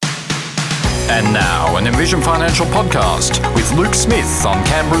And now, an Envision Financial podcast with Luke Smith on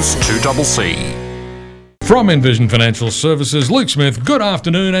Canberra's 2CC. From Envision Financial Services, Luke Smith, good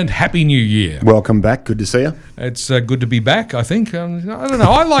afternoon and Happy New Year. Welcome back. Good to see you. It's good to be back, I think. I don't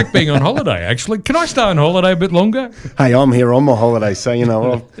know. I like being on holiday, actually. Can I stay on holiday a bit longer? Hey, I'm here on my holiday, so, I'm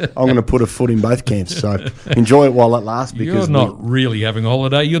going to put a foot in both camps. So enjoy it while it lasts. Because you're not really having a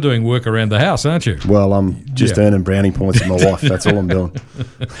holiday. You're doing work around the house, aren't you? Well, I'm just earning brownie points with my wife. That's all I'm doing.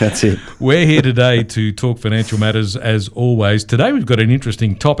 That's it. We're here today to talk financial matters, as always. Today we've got an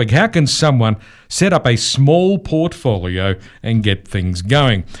interesting topic. How can someone set up a small portfolio and get things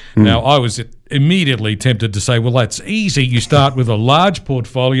going? Now, I was immediately tempted to say, well, that's easy. You start with a large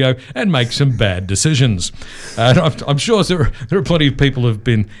portfolio and make some bad decisions. And I'm sure there are plenty of people who've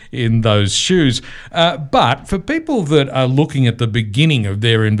been in those shoes. But for people that are looking at the beginning of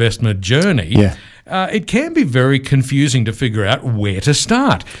their investment journey, it can be very confusing to figure out where to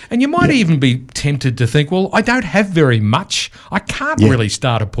start. And you might even be tempted to think, well, I don't have very much. I can't really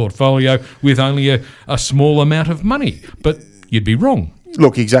start a portfolio with only a small amount of money. But you'd be wrong.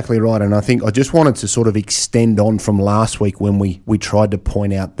 Look, exactly right. And I think I just wanted to sort of extend on from last week when we tried to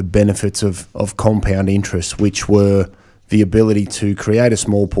point out the benefits of compound interest, which were the ability to create a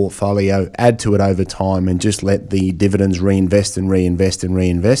small portfolio, add to it over time, and just let the dividends reinvest and reinvest and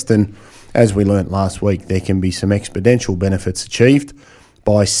reinvest. And as we learnt last week, there can be some exponential benefits achieved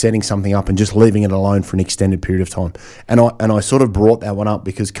by setting something up and just leaving it alone for an extended period of time. And I sort of brought that one up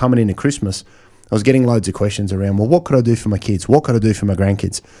because coming into Christmas, I was getting loads of questions around, well, what could I do for my kids? What could I do for my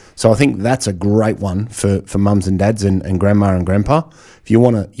grandkids? So I think that's a great one for mums and dads and grandma and grandpa. If you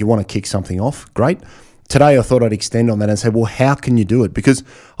want to kick something off, great. Today I thought I'd extend on that and say, well, how can you do it? Because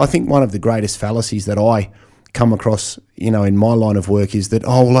I think one of the greatest fallacies that I come across, in my line of work is that,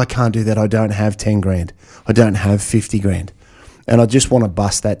 oh, well, I can't do that. I don't have 10 grand. I don't have 50 grand. And I just want to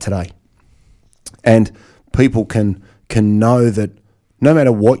bust that today. And people can know that no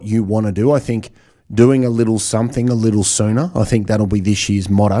matter what you want to do, I think doing a little something a little sooner, I think that'll be this year's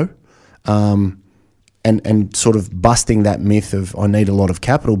motto. And sort of busting that myth of I need a lot of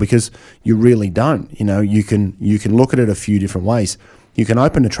capital, because you really don't. You can look at it a few different ways. You can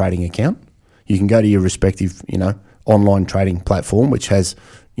open a trading account. You can go to your respective, online trading platform, which has,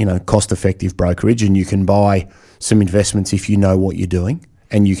 cost-effective brokerage, and you can buy some investments if you know what you're doing,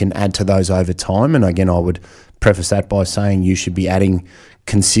 and you can add to those over time. And again, I would preface that by saying you should be adding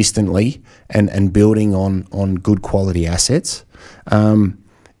consistently and building on good quality assets.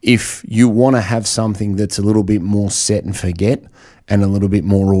 If you want to have something that's a little bit more set and forget and a little bit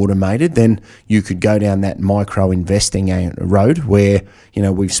more automated, then you could go down that micro investing road where,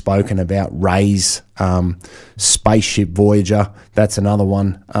 we've spoken about Raise, Spaceship Voyager, that's another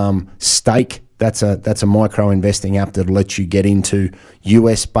one. Stake, that's a micro investing app that'll let you get into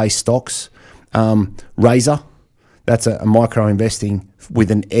US based stocks. Razor, that's a micro investing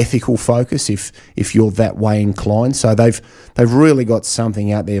with an ethical focus if you're that way inclined. So they've really got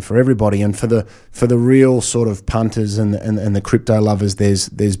something out there for everybody. And for the real sort of punters and the crypto lovers,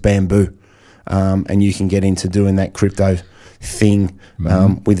 there's Bamboo, and you can get into doing that crypto thing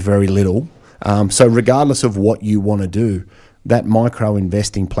with very little. So regardless of what you want to do, that micro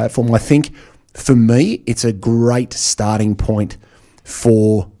investing platform, I think for me, it's a great starting point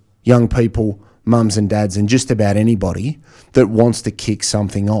for young people, mums and dads, and just about anybody that wants to kick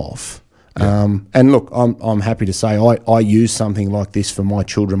something off. And look, I'm happy to say I use something like this for my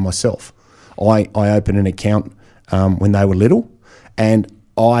children myself. I opened an account when they were little, and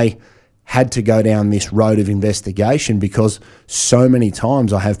I had to go down this road of investigation because so many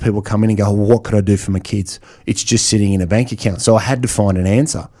times I have people come in and go, well, what could I do for my kids? It's just sitting in a bank account. So I had to find an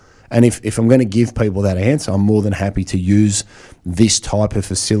answer. And if I'm going to give people that answer, I'm more than happy to use this type of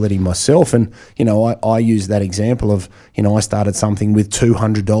facility myself. And, I use that example of, I started something with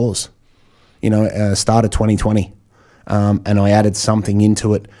 $200, start of 2020. And I added something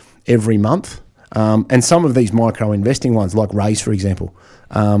into it every month. And some of these micro investing ones, like Raise, for example,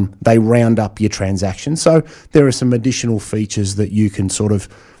 they round up your transactions. So there are some additional features that you can sort of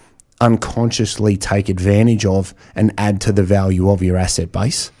unconsciously take advantage of and add to the value of your asset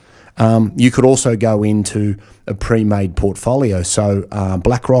base. You could also go into a pre-made portfolio. So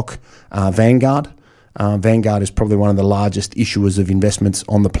BlackRock, Vanguard. Vanguard is probably one of the largest issuers of investments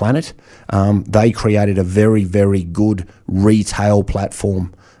on the planet. They created a very, very good retail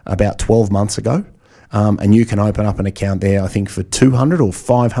platform about 12 months ago. And you can open up an account there, I think, for $200 or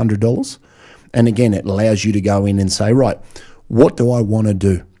 $500. And again, it allows you to go in and say, right, what do I want to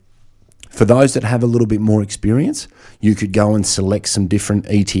do? For those that have a little bit more experience, you could go and select some different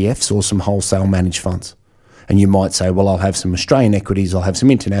ETFs or some wholesale managed funds. And you might say, well, I'll have some Australian equities, I'll have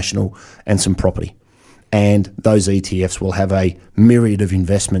some international and some property. And those ETFs will have a myriad of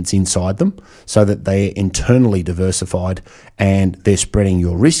investments inside them so that they're internally diversified and they're spreading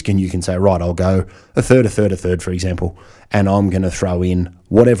your risk. And you can say, right, I'll go a third, for example, and I'm going to throw in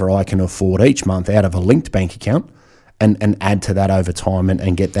whatever I can afford each month out of a linked bank account and add to that over time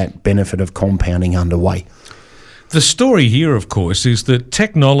and get that benefit of compounding underway. The story here, of course, is that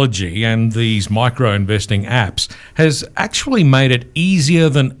technology and these micro-investing apps has actually made it easier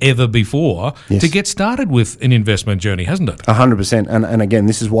than ever before to get started with an investment journey, hasn't it? 100%. And again,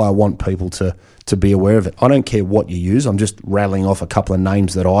 this is why I want people to be aware of it. I don't care what you use. I'm just rattling off a couple of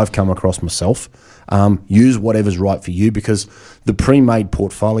names that I've come across myself. Use whatever's right for you, because the pre-made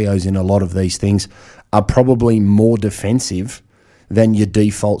portfolios in a lot of these things are probably more defensive than your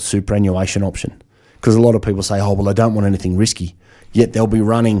default superannuation option. Because a lot of people say, oh, well, I don't want anything risky. Yet they'll be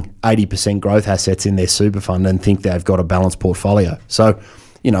running 80% growth assets in their super fund and think they've got a balanced portfolio. So,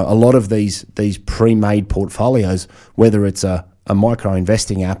 a lot of these pre-made portfolios, whether it's a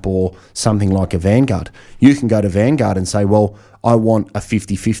micro-investing app or something like a Vanguard, you can go to Vanguard and say, well, I want a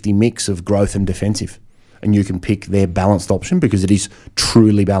 50-50 mix of growth and defensive. And you can pick their balanced option because it is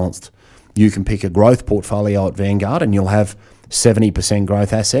truly balanced. You can pick a growth portfolio at Vanguard and you'll have 70%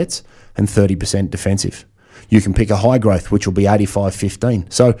 growth assets and 30% defensive. You can pick a high growth, which will be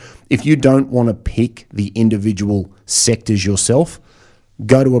 85-15. So if you don't want to pick the individual sectors yourself,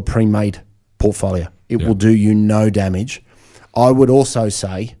 go to a pre-made portfolio. It will do you no damage. I would also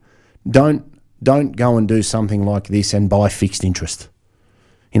say don't go and do something like this and buy fixed interest.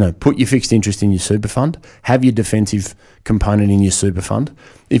 Put your fixed interest in your super fund, have your defensive component in your super fund.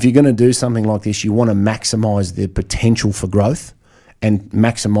 If you're going to do something like this, you want to maximize the potential for growth and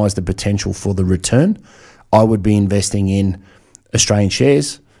maximise the potential for the return. I would be investing in Australian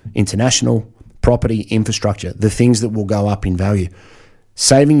shares, international, property, infrastructure, the things that will go up in value.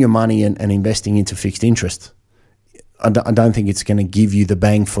 Saving your money and investing into fixed interest, I don't think it's going to give you the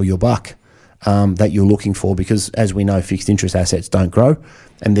bang for your buck that you're looking for, because as we know, fixed interest assets don't grow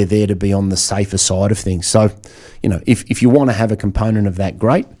and they're there to be on the safer side of things. So, if you want to have a component of that,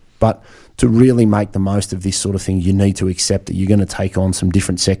 great, but to really make the most of this sort of thing, you need to accept that you're going to take on some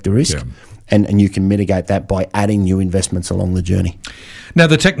different sector risk, and you can mitigate that by adding new investments along the journey. Now,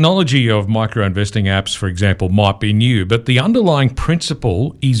 the technology of micro-investing apps, for example, might be new, but the underlying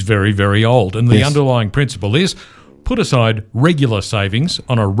principle is very, very old. And the underlying principle is put aside regular savings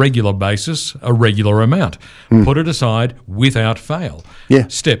on a regular basis, a regular amount. Put it aside without fail.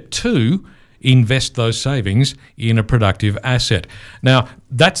 Step 2, invest those savings in a productive asset. Now,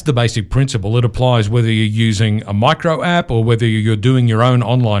 that's the basic principle. It applies whether you're using a micro app or whether you're doing your own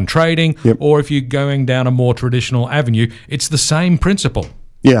online trading or if you're going down a more traditional avenue. It's the same principle.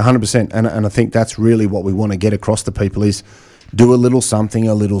 Yeah, 100%. And I think that's really what we want to get across to people is do a little something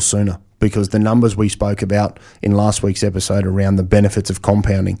a little sooner, because the numbers we spoke about in last week's episode around the benefits of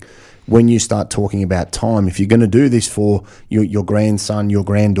compounding, when you start talking about time, if you're going to do this for your grandson, your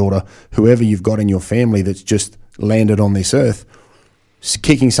granddaughter, whoever you've got in your family that's just landed on this earth,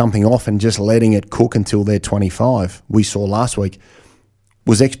 kicking something off and just letting it cook until they're 25, we saw last week,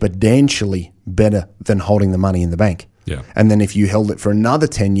 was exponentially better than holding the money in the bank. And then if you held it for another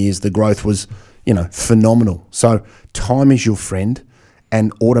 10 years, the growth was, phenomenal. So time is your friend,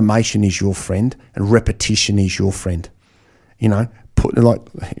 and automation is your friend, and repetition is your friend. I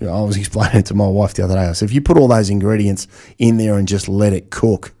was explaining it to my wife the other day. I said, if you put all those ingredients in there and just let it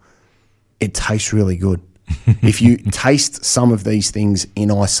cook, it tastes really good. If you taste some of these things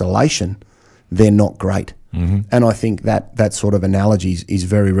in isolation, they're not great. And I think that sort of analogy is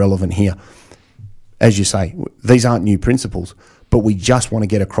very relevant here. As you say, these aren't new principles, but we just want to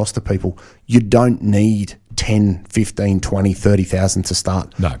get across to people, you don't need 10, 15, 20, 30,000 to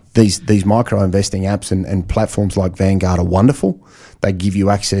start. No. These micro-investing apps and platforms like Vanguard are wonderful. They give you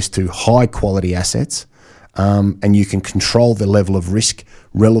access to high-quality assets, and you can control the level of risk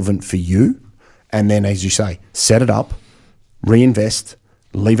relevant for you. And then, as you say, set it up, reinvest,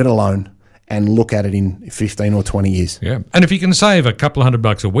 leave it alone, and look at it in 15 or 20 years. And if you can save a couple of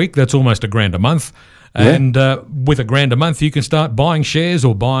 $100 a week, that's almost $1,000 a month. And with $1,000 a month, you can start buying shares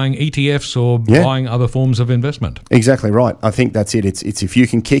or buying ETFs or buying other forms of investment. Exactly right. I think that's it. It's if you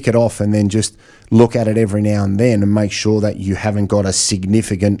can kick it off and then just look at it every now and then and make sure that you haven't got a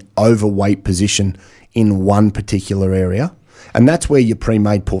significant overweight position in one particular area. And that's where your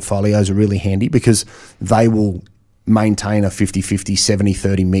pre-made portfolios are really handy, because they will maintain a 50-50,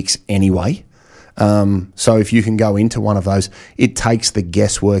 70-30 mix anyway. So if you can go into one of those, it takes the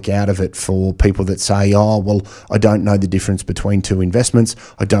guesswork out of it for people that say, oh, well, I don't know the difference between two investments.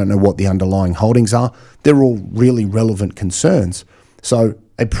 I don't know what the underlying holdings are. They're all really relevant concerns. So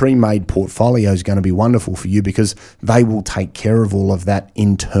a pre-made portfolio is going to be wonderful for you because they will take care of all of that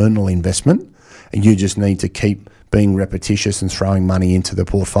internal investment, and you just need to keep being repetitious and throwing money into the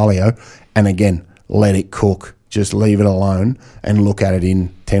portfolio. And again, let it cook. Just leave it alone and look at it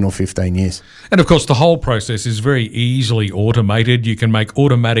in 10 or 15 years. And of course, the whole process is very easily automated. You can make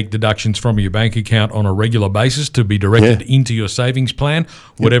automatic deductions from your bank account on a regular basis to be directed into your savings plan,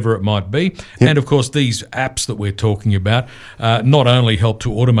 whatever it might be. And of course, these apps that we're talking about not only help to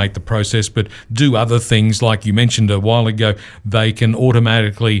automate the process, but do other things like you mentioned a while ago. They can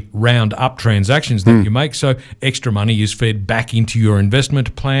automatically round up transactions that you make, so extra money is fed back into your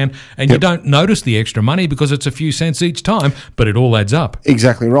investment plan, and you don't notice the extra money because it's a few cents each time, but it all adds up.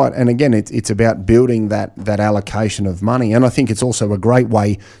 Exactly right. And again, it's about building that allocation of money. And I think it's also a great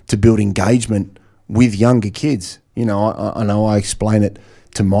way to build engagement with younger kids. You know, I know I explain it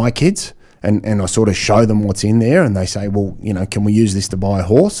to my kids and I sort of show them what's in there, and they say, well, you know, can we use this to buy a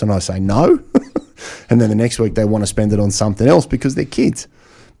horse? And I say, no. And then the next week they want to spend it on something else because they're kids.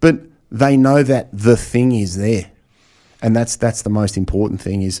 But they know that the thing is there. And that's the most important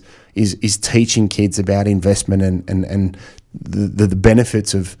thing is teaching kids about investment and the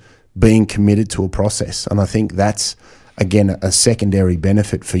benefits of being committed to a process. And I think that's, again, a secondary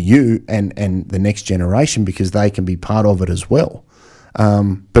benefit for you and the next generation because they can be part of it as well.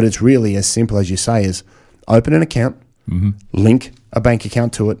 But it's really as simple as you say is open an account, link a bank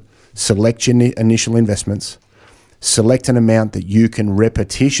account to it, select your initial investments, select an amount that you can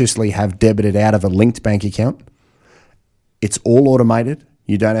repetitiously have debited out of a linked bank account. It's all automated.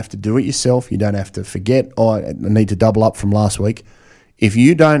 You don't have to do it yourself. You don't have to forget, oh, I need to double up from last week. If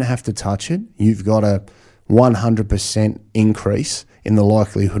you don't have to touch it, you've got a 100% increase in the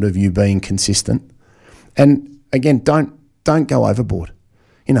likelihood of you being consistent. And again, don't go overboard.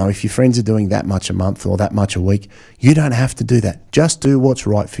 You know, if your friends are doing that much a month or that much a week, you don't have to do that. Just do what's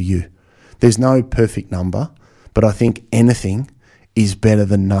right for you. There's no perfect number, but I think anything is better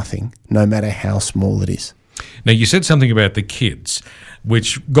than nothing, no matter how small it is. Now, you said something about the kids,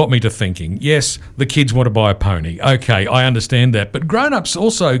 which got me to thinking, yes, the kids want to buy a pony. Okay, I understand that. But grown-ups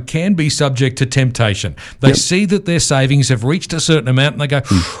also can be subject to temptation. They see that their savings have reached a certain amount and they go,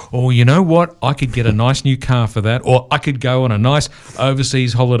 oh, you know what? I could get a nice new car for that, or I could go on a nice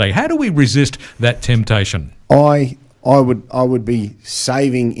overseas holiday. How do we resist that temptation? I would be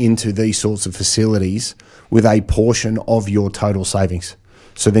saving into these sorts of facilities with a portion of your total savings.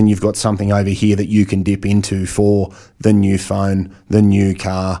 So then you've got something over here that you can dip into for the new phone, the new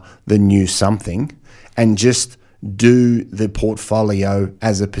car, the new something, and just do the portfolio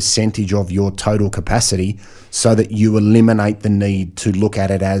as a percentage of your total capacity so that you eliminate the need to look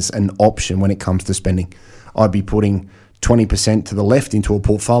at it as an option when it comes to spending. I'd be putting 20% to the left into a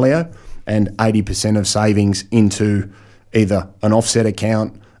portfolio and 80% of savings into either an offset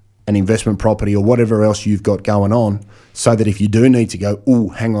account, an investment property, or whatever else you've got going on, so that if you do need to go, oh,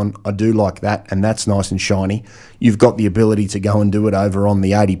 hang on, I do like that, and that's nice and shiny, you've got the ability to go and do it over on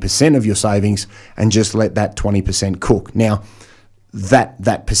the 80% of your savings and just let that 20% cook. Now,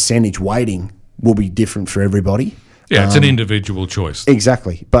 that percentage weighting will be different for everybody. Yeah, it's an individual choice.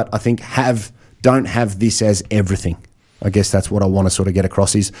 Exactly. But I think don't have this as everything. I guess that's what I want to sort of get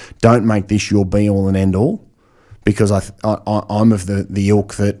across is don't make this your be-all and end-all, because I'm of the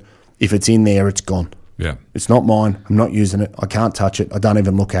ilk that if it's in there, it's gone. Yeah, it's not mine. I'm not using it. I can't touch it. I don't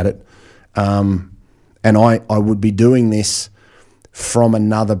even look at it. And I would be doing this from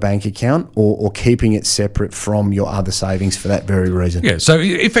another bank account or keeping it separate from your other savings for that very reason. Yeah, so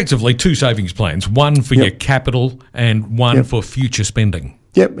effectively two savings plans, one for your capital and one for future spending.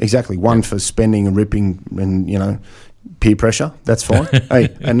 Yep, exactly. One for spending and ripping and, you know, peer pressure. That's fine.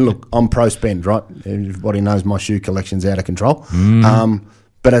 Hey, and look, I'm pro-spend, right? Everybody knows my shoe collection's out of control.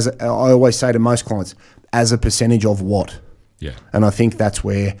 But as I always say to most clients, as a percentage of what? Yeah. And I think that's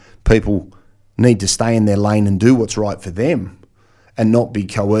where people need to stay in their lane and do what's right for them and not be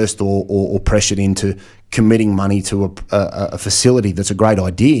coerced or pressured into committing money to a facility that's a great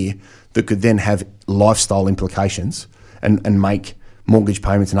idea that could then have lifestyle implications and make mortgage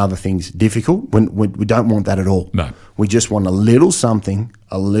payments and other things difficult. We don't want that at all. No. We just want a little something,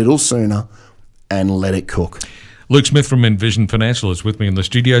 a little sooner, and let it cook. Luke Smith from Envision Financial is with me in the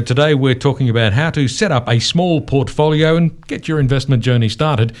studio. Today we're talking about how to set up a small portfolio and get your investment journey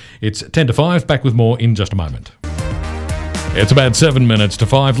started. It's 10 to 5. Back with more in just a moment. It's about 7 minutes to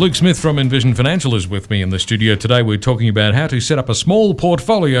 5. Luke Smith from Envision Financial is with me in the studio. Today we're talking about how to set up a small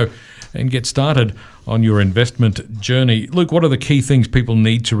portfolio and get started on your investment journey. Luke, what are the key things people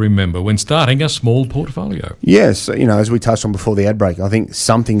need to remember when starting a small portfolio? Yes, as we touched on before the ad break, I think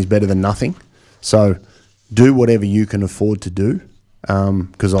something's better than nothing. So do whatever you can afford to do,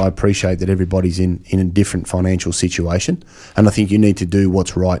 because I appreciate that everybody's in a different financial situation, and I think you need to do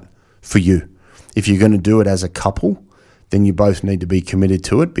what's right for you. If you're going to do it as a couple, then you both need to be committed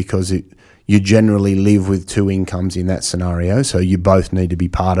to it, because you generally live with two incomes in that scenario, so you both need to be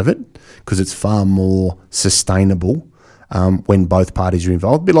part of it, because it's far more sustainable when both parties are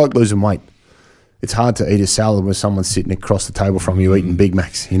involved. A bit like losing weight. It's hard to eat a salad when someone's sitting across the table from you eating Big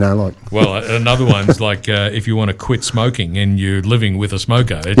Macs, Well, another one's like if you want to quit smoking and you're living with a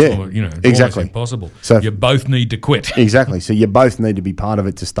smoker, it's exactly almost impossible. So you both need to quit. Exactly. So you both need to be part of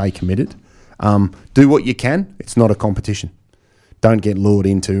it to stay committed. Do what you can. It's not a competition. Don't get lured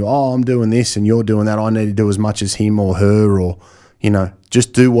into, I'm doing this and you're doing that. I need to do as much as him or her, or,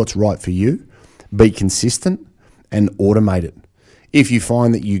 just do what's right for you. Be consistent and automate it. If you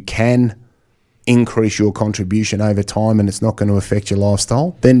find that you can increase your contribution over time and it's not going to affect your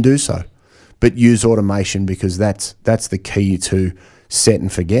lifestyle, then do so. But use automation, because that's the key to set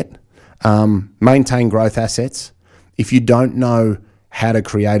and forget. Maintain growth assets. If you don't know how to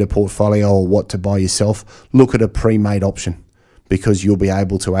create a portfolio or what to buy yourself, look at a pre-made option, because you'll be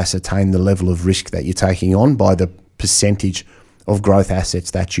able to ascertain the level of risk that you're taking on by the percentage of growth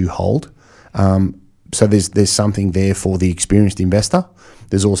assets that you hold. So there's something there for the experienced investor.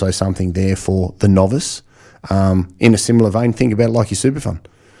 There's also something there for the novice. In a similar vein, think about it like your super fund.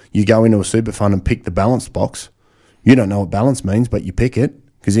 You go into a super fund and pick the balanced box. You don't know what balance means, but you pick it,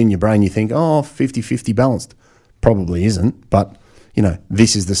 because in your brain you think, 50-50 balanced. Probably isn't, but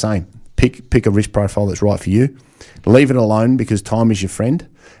this is the same. Pick a risk profile that's right for you. Leave it alone, because time is your friend.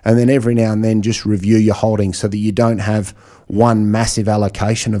 And then every now and then just review your holdings, so that you don't have one massive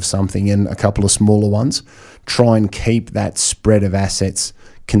allocation of something and a couple of smaller ones. Try and keep that spread of assets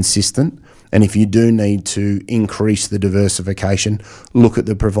consistent. And if you do need to increase the diversification, look at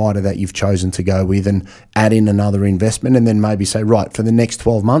the provider that you've chosen to go with and add in another investment, and then maybe say, right, for the next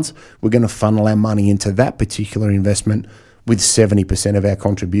 12 months, we're going to funnel our money into that particular investment with 70% of our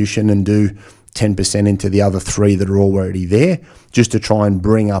contribution, and do 10% into the other 3 that are already there, just to try and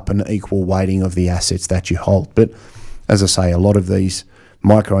bring up an equal weighting of the assets that you hold. But as I say, a lot of these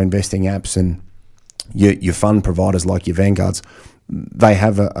micro investing apps and your fund providers like your Vanguards, they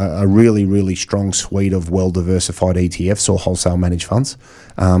have a really, really strong suite of well-diversified ETFs or wholesale managed funds,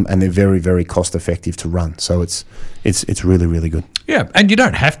 and they're very, very cost-effective to run. So it's really, really good. Yeah, and you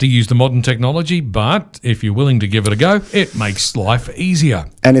don't have to use the modern technology, but if you're willing to give it a go, it makes life easier.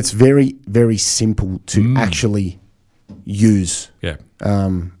 And it's very, very simple to actually use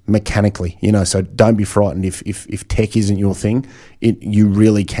mechanically. So don't be frightened if tech isn't your thing. You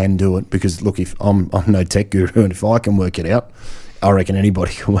really can do it, because, look, if I'm no tech guru, and if I can work it out, I reckon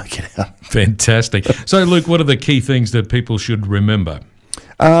anybody can work it out. Fantastic. So, Luke, what are the key things that people should remember?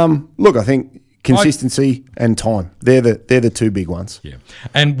 Look, I think consistency and time. They're the 2 big ones. Yeah.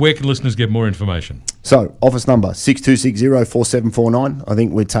 And where can listeners get more information? So, office number 6260-4749. I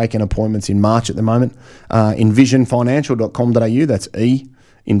think we're taking appointments in March at the moment. Envisionfinancial.com.au. That's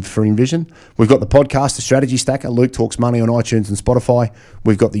for Envision. We've got the podcast, The Strategy Stacker. Luke Talks Money on iTunes and Spotify.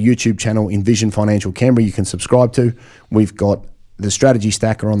 We've got the YouTube channel, Envision Financial Canberra, you can subscribe to. We've got the Strategy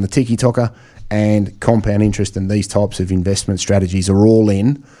Stacker on the Tiki Talker, and compound interest and these types of investment strategies are all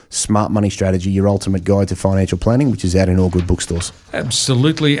in Smart Money Strategy, your ultimate guide to financial planning, which is out in all good bookstores.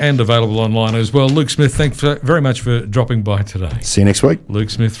 Absolutely, and available online as well. Luke Smith, thanks very much for dropping by today. See you next week. Luke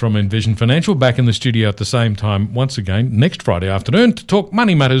Smith from Envision Financial, back in the studio at the same time once again next Friday afternoon to talk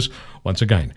money matters once again.